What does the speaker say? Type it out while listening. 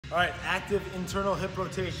All right, active internal hip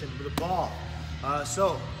rotation with a ball.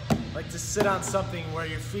 So, like to sit on something where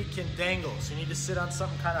your feet can dangle. So you need to sit on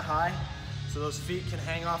something kind of high so those feet can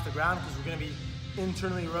hang off the ground because we're gonna be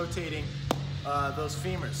internally rotating those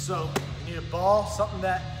femurs. So you need a ball, something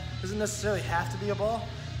that doesn't necessarily have to be a ball,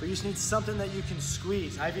 but you just need something that you can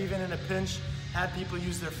squeeze. I've even in a pinch had people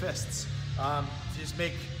use their fists. Just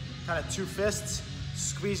make kind of two fists,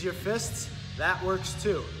 squeeze your fists, that works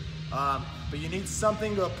too. But you need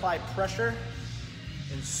something to apply pressure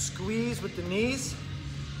and squeeze with the knees.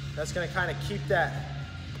 That's gonna kind of keep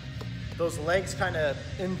those legs kind of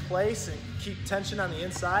in place and keep tension on the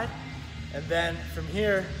inside. And then from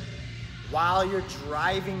here, while you're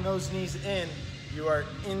driving those knees in, you are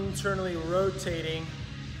internally rotating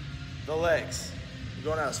the legs.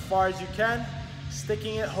 You're going out as far as you can,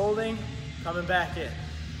 sticking it, holding, coming back in.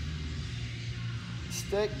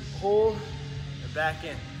 Stick, hold, and back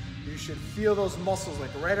in. You should feel those muscles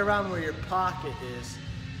like right around where your pocket is.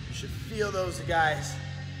 You should feel those guys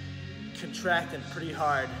contracting pretty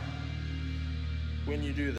hard when you do that.